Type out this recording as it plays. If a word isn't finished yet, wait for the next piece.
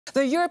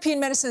The European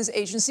Medicines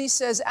Agency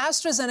says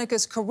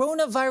AstraZeneca's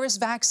coronavirus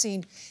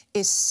vaccine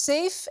is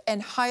safe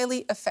and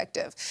highly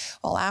effective.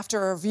 Well,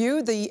 after a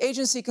review, the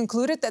agency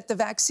concluded that the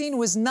vaccine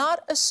was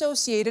not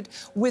associated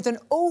with an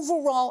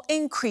overall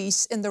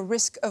increase in the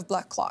risk of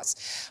blood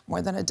clots.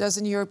 More than a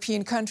dozen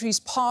European countries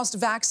paused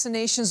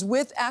vaccinations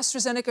with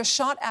AstraZeneca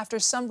shot after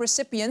some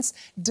recipients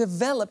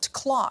developed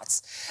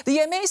clots. The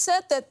EMA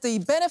said that the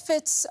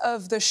benefits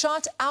of the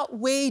shot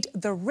outweighed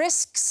the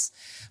risks,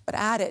 but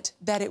added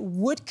that it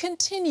would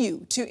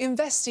continue to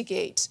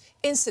investigate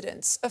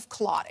incidents of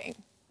clotting.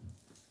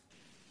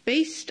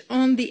 Based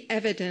on the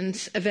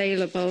evidence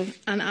available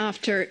and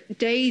after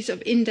days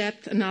of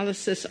in-depth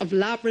analysis of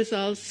lab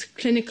results,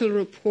 clinical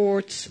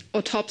reports,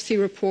 autopsy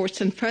reports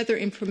and further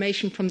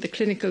information from the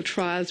clinical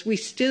trials, we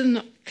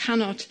still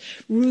cannot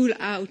rule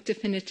out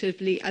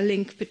definitively a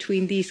link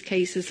between these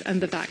cases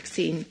and the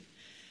vaccine.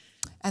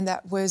 And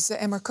that was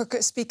Emma Cook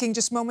speaking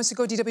just moments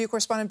ago. DW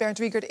correspondent Bernd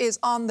Wiegert is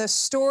on the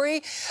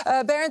story.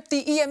 Bernd,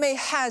 the EMA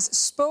has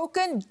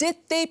spoken. Did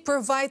they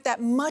provide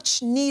that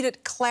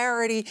much-needed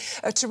clarity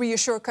to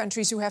reassure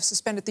countries who have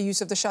suspended the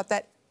use of the shot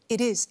that it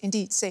is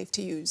indeed safe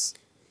to use?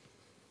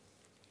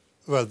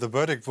 Well, the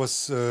verdict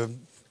was,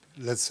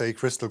 let's say,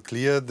 crystal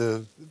clear.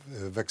 The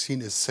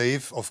vaccine is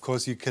safe. Of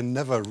course, you can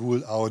never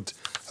rule out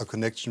a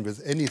connection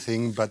with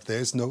anything, but there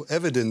is no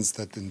evidence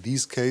that in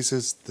these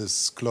cases the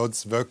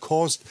clots were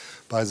caused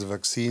by the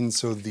vaccine.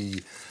 So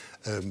the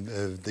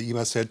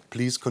EMA said,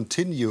 please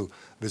continue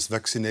with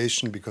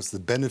vaccination because the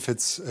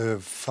benefits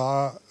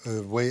far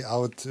weigh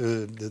out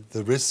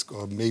the risk,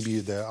 or maybe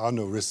there are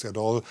no risks at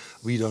all.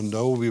 We don't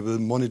know. We will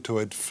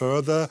monitor it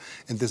further.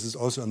 And this is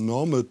also a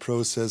normal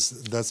process.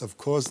 Thus, of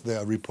course, there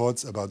are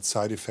reports about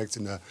side effects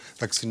in a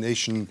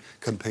vaccination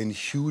campaign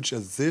huge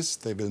as this.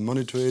 They will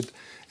monitor it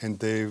and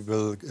they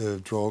will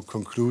draw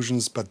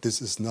conclusions. But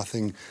this is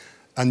nothing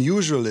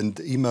unusual. And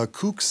Emma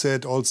Cook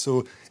said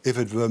also, if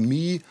it were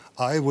me,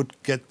 I would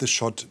get the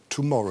shot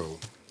tomorrow.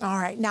 All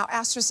right. Now,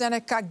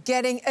 AstraZeneca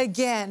getting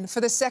again,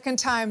 for the second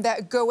time,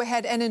 that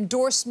go-ahead and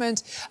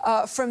endorsement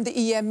from the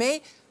EMA.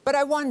 But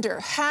I wonder,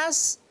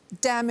 has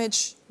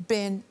damage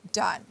been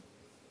done?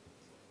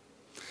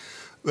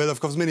 Well,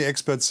 of course, many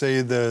experts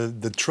say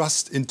the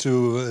trust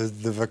into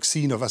the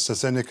vaccine of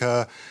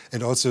AstraZeneca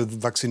and also the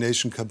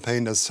vaccination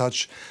campaign as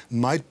such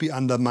might be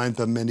undermined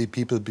by many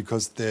people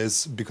because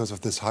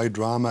of this high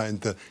drama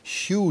and the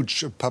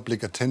huge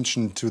public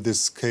attention to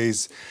this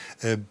case.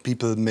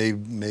 People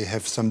may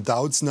have some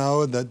doubts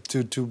now that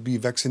to be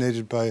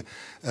vaccinated by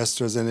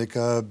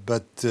AstraZeneca,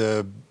 but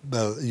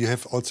well, you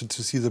have also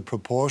to see the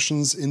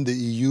proportions in the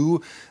EU.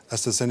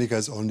 AstraZeneca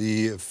is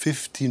only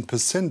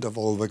 15% of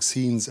all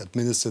vaccines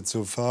administered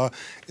so far.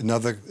 In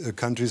other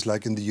countries,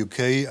 like in the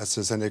UK,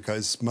 AstraZeneca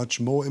is much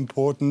more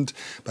important,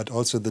 but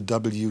also the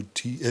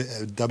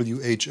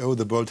WHO,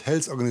 the World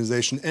Health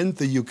Organization, and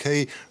the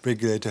UK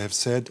regulator have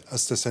said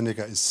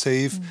AstraZeneca is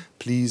safe.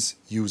 Please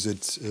use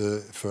it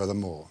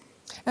furthermore.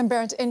 And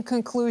Bernd, in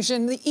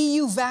conclusion, the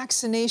EU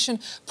vaccination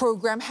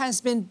program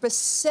has been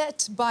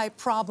beset by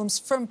problems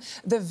from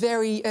the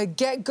very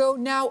get-go.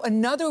 Now,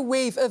 another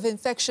wave of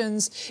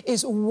infections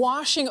is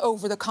washing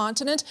over the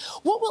continent.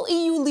 What will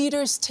EU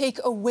leaders take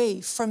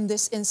away from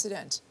this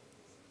incident?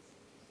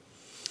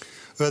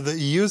 Well, the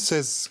EU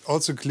says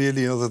also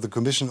clearly, the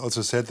Commission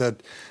also said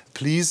that,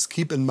 please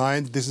keep in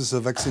mind this is a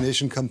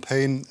vaccination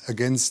campaign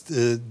against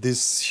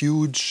this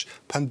huge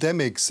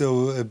pandemic.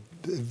 So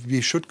we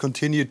should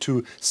continue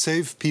to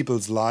save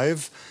people's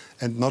lives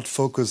and not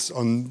focus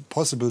on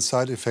possible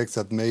side effects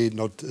that may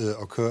not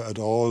occur at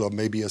all, or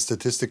maybe a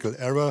statistical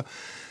error.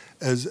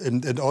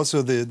 And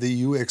also the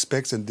EU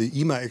expects, and the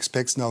EMA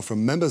expects now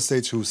from member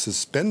states who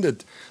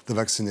suspended the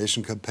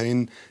vaccination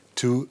campaign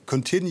to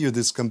continue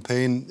this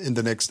campaign in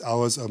the next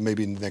hours or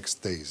maybe in the next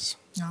days.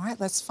 All right,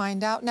 let's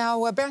find out now.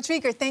 Bernd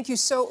Wiegert, thank you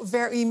so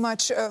very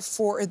much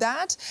for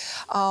that.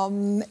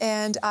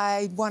 And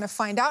I want to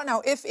find out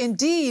now if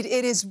indeed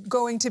it is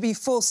going to be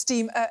full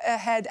steam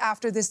ahead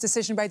after this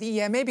decision by the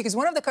EMA, because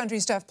one of the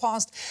countries to have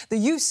paused the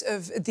use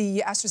of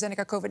the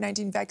AstraZeneca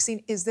COVID-19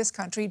 vaccine is this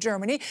country,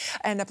 Germany.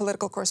 And a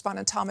political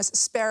correspondent, Thomas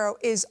Sparrow,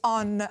 is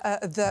on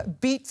the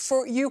beat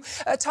for you.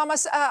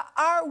 Thomas,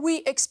 are we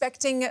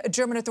expecting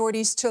German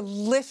authorities to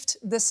lift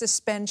the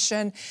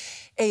suspension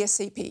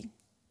ASAP?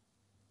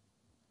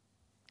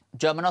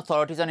 German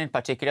authorities, and in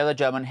particular the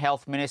German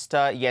Health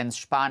Minister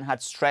Jens Spahn,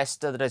 had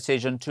stressed that the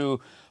decision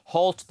to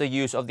halt the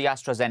use of the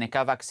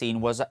AstraZeneca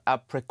vaccine was a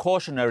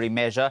precautionary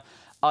measure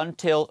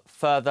until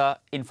further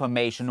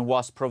information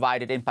was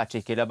provided, in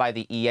particular by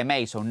the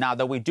EMA. So now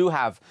that we do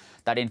have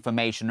that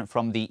information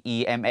from the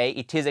EMA,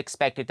 it is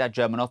expected that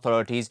German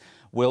authorities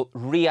will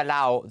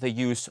reallow the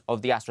use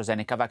of the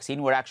AstraZeneca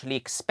vaccine. We're actually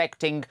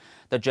expecting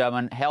the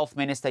German Health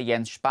Minister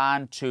Jens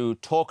Spahn to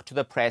talk to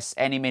the press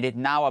any minute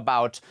now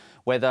about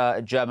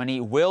whether Germany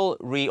will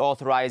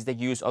reauthorize the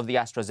use of the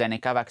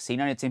AstraZeneca vaccine.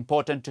 And it's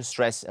important to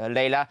stress,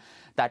 Leila,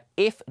 that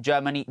if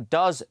Germany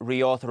does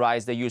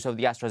reauthorize the use of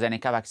the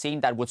AstraZeneca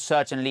vaccine, that would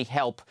certainly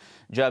help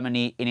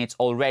Germany in its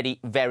already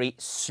very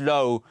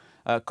slow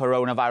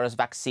coronavirus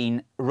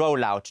vaccine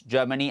rollout.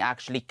 Germany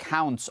actually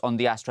counts on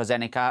the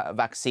AstraZeneca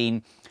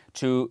vaccine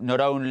to not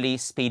only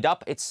speed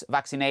up its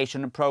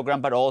vaccination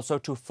program, but also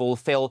to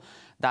fulfill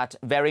that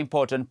very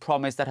important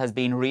promise that has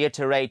been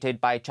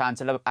reiterated by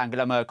Chancellor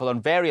Angela Merkel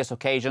on various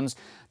occasions,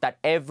 that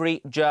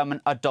every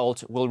German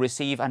adult will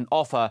receive an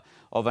offer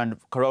of a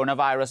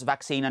coronavirus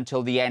vaccine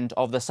until the end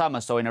of the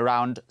summer, so in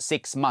around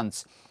 6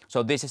 months.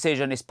 So this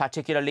decision is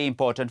particularly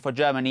important for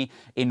Germany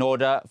in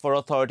order for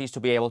authorities to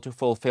be able to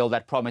fulfill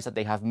that promise that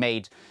they have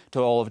made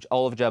to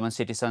all of German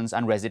citizens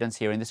and residents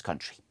here in this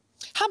country.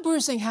 How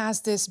bruising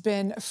has this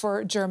been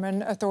for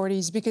German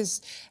authorities?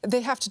 Because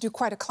they have to do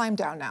quite a climb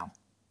down now.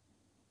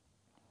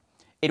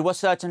 It was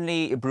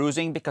certainly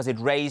bruising because it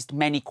raised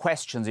many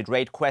questions. It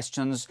raised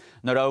questions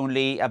not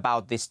only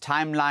about this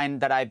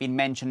timeline that I've been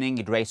mentioning,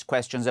 it raised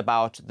questions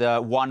about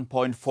the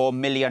 1.4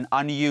 million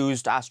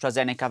unused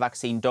AstraZeneca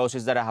vaccine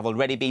doses that have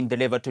already been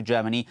delivered to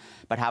Germany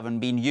but haven't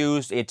been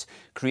used. It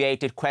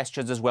created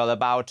questions as well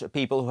about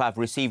people who have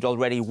received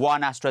already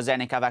one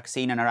AstraZeneca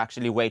vaccine and are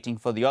actually waiting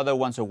for the other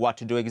one, so what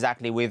to do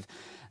exactly with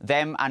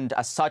them. And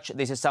as such,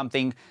 this is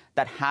something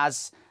that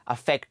has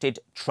affected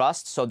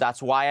trust. So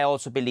that's why I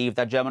also believe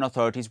that German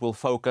authorities will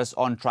focus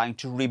on trying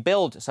to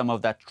rebuild some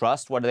of that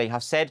trust. What they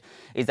have said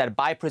is that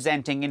by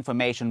presenting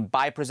information,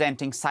 by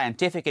presenting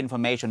scientific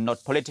information,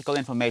 not political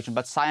information,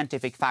 but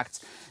scientific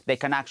facts, they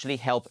can actually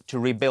help to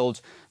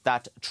rebuild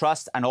that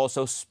trust and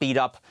also speed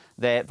up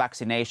the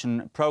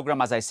vaccination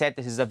program. As I said,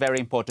 this is a very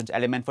important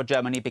element for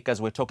Germany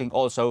because we're talking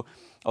also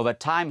of a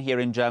time here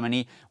in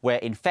Germany where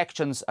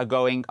infections are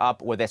going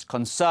up, where there's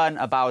concern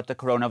about the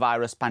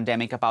coronavirus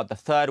pandemic, about the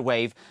third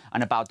wave,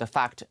 and about the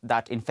fact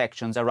that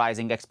infections are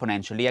rising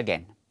exponentially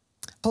again.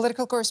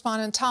 Political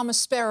correspondent Thomas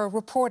Sparrow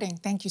reporting.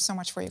 Thank you so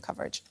much for your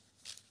coverage.